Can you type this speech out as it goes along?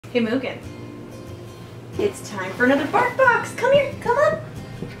Hey Mugen, it's time for another Barkbox. Come here, come up.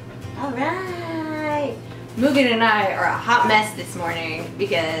 All right. Mugen and I are a hot mess this morning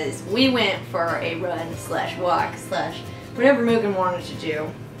because we went for a run slash walk slash whatever Mugen wanted to do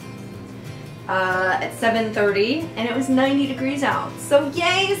at 7:30, and it was 90 degrees out. So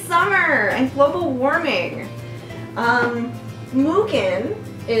yay, summer and global warming. Mugen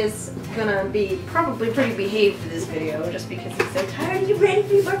is gonna be probably pretty behaved for this video just because he's so tired. Are you ready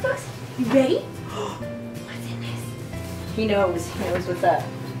for your Barkbox? You ready? What's in this? He knows what's up.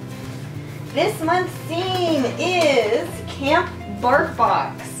 This month's theme is Camp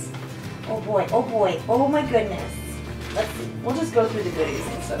Barkbox. Oh boy, oh boy, oh my goodness. Let's see, we'll just go through the goodies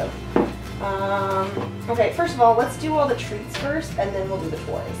instead of, okay, first of all, let's do all the treats first and then we'll do the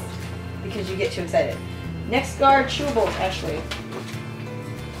toys because you get too excited. Next guard, chewables, Ashley.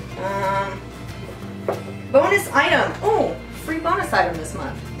 Bonus item. Oh, free bonus item this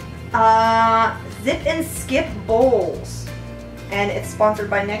month. Zip and Skip bowls. And it's sponsored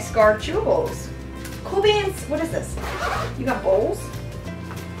by Next Guard Chewables. Cool beans. What is this? You got bowls?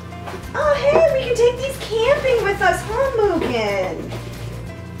 Oh, hey, we can take these camping with us, huh, Mugen?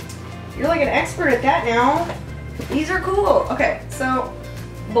 You're like an expert at that now. These are cool. Okay, so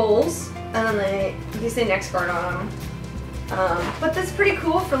bowls. And then they say Next Guard on them. But that's pretty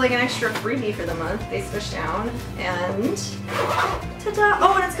cool for like an extra freebie for the month. They switch down and ta-da!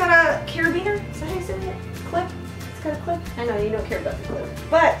 Oh, and it's got a carabiner. Is that how you say it? Clip? It's got a clip? I know you don't care about the clip.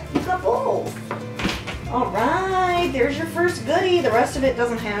 But you've got bowls. Alright, there's your first goodie. The rest of it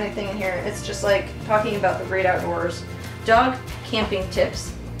doesn't have anything in here. It's just like talking about the great outdoors. Dog camping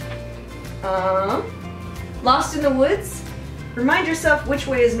tips. Lost in the woods? Remind yourself which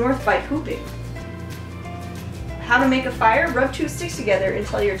way is north by pooping. How to make a fire? Rub 2 sticks together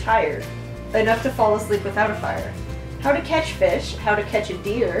until you're tired, enough to fall asleep without a fire. How to catch fish, how to catch a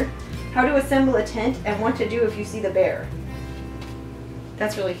deer, how to assemble a tent, and what to do if you see the bear.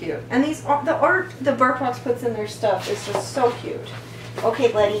 That's really cute. And these the art the Barkbox puts in their stuff is just so cute. Okay,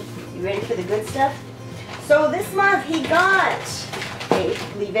 buddy, you ready for the good stuff? So this month he got, hey,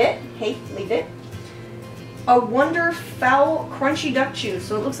 leave it, a Wonder Fowl Crunchy Duck Chew.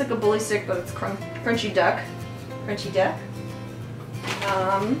 So it looks like a bully stick, but it's crunchy duck. Crunchy duck.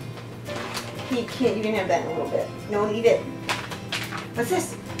 You can have that in a little bit. No, leave it. What's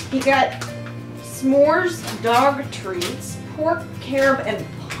this? He got s'mores dog treats, pork, carob, and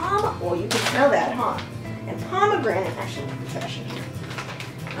oh, you can smell that, huh? And pomegranate. Actually, fashion here.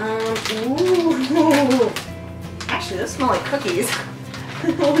 Ooh. Actually, those smell like cookies.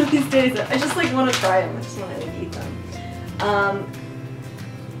 One of these days, I just like want to try them. I just want to eat them.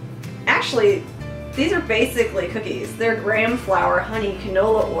 Actually, these are basically cookies. They're graham flour, honey,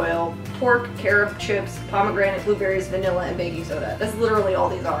 canola oil, pork, carob chips, pomegranate, blueberries, vanilla, and baking soda. That's literally all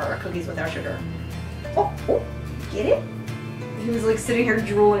these are cookies without sugar. Oh, get it? He was like sitting here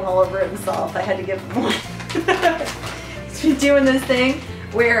drooling all over himself. I had to give him one. He's been doing this thing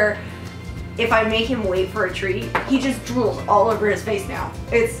where if I make him wait for a treat, he just drools all over his face now.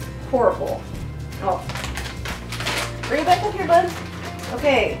 It's horrible. Oh. Bring it back up here, bud.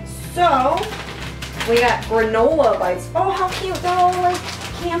 Okay, so we got granola bites. Oh, how cute. They're all like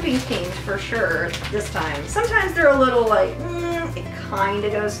camping themed for sure this time. Sometimes they're a little like, it kind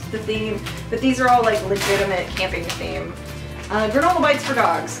of goes to the theme, but these are all like legitimate camping theme. Granola bites for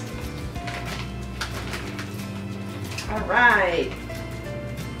dogs. All right.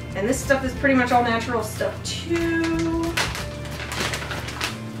 And this stuff is pretty much all natural stuff too.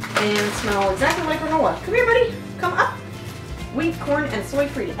 And smell exactly like granola. Come here, buddy. Come up. Wheat, corn, and soy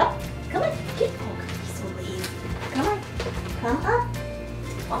free. Up. Come on. Get. Oh, he's so lazy. Come on. Come up.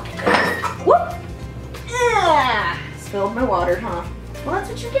 Oh, good. Whoop. Ah. Spilled my water, huh? Well, that's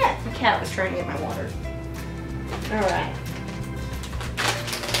what you get. The cat was trying to get my water. All right.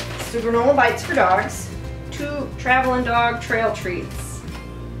 So granola bites for dogs. 2 traveling dog trail treats.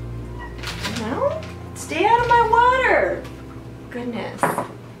 Well, stay out of my water. Goodness,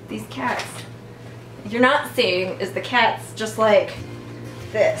 these cats. You're not seeing is the cats just like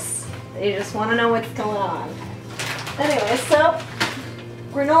this. They just want to know what's going on. Anyway, so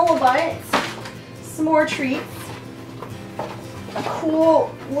granola bites, some more treats, a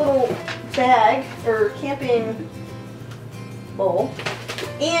cool little bag or camping bowl,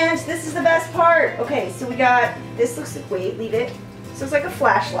 and this is the best part. Okay, so we got this. Looks like, wait, leave it. So it's like a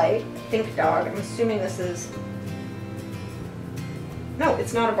flashlight. Think Dog. I'm assuming this is. No,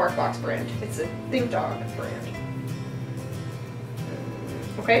 it's not a Barkbox brand. It's a Think Dog brand.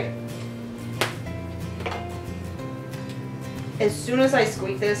 Okay. As soon as I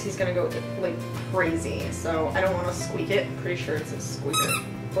squeak this, he's gonna go like crazy. So I don't want to squeak it. I'm pretty sure it's a squeaker.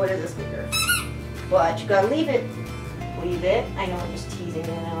 Oh, it is a squeaker. But you gotta leave it. Leave it. I know I'm just teasing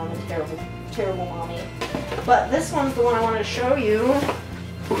you now. I'm a terrible, terrible mommy. But this one's the one I wanted to show you.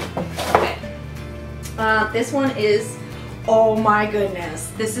 Okay. This one is, oh my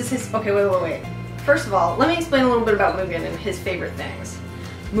goodness. This is his, okay, wait. First of all, let me explain a little bit about Mugen and his favorite things.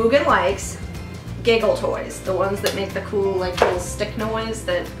 Mugen likes giggle toys, the ones that make the cool like little stick noise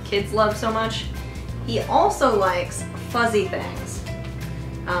that kids love so much. He also likes fuzzy things.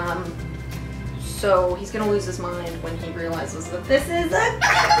 So he's gonna lose his mind when he realizes that this is a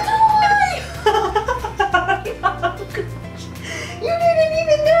giggle toy! You didn't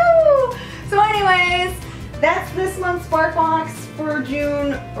even know! So anyways, that's this month's Barkbox for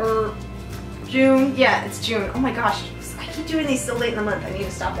June, or June, yeah, it's June. Oh my gosh, I keep doing these so late in the month. I need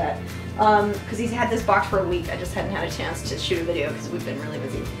to stop that. Because he's had this box for a week. I just hadn't had a chance to shoot a video because we've been really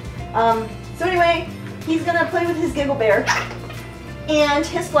busy. So anyway, he's gonna play with his Giggle Bear and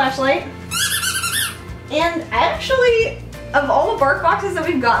his flashlight. And actually, of all the bark boxes that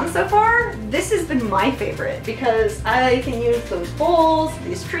we've gotten so far, this has been my favorite because I can use those bowls.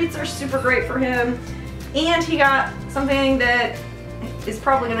 These treats are super great for him. And he got something that is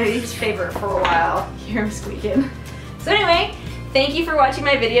probably gonna be his favorite for a while. You hear him squeaking. So anyway, thank you for watching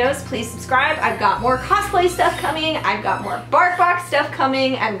my videos. Please subscribe. I've got more cosplay stuff coming. I've got more Barkbox stuff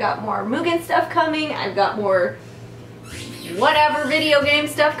coming. I've got more Mugen stuff coming. I've got more whatever video game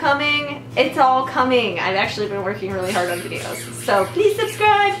stuff coming. It's all coming. I've actually been working really hard on videos. So please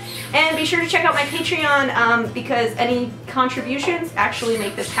subscribe and be sure to check out my Patreon because any contributions actually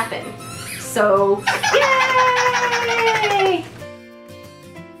make this happen. So, yay!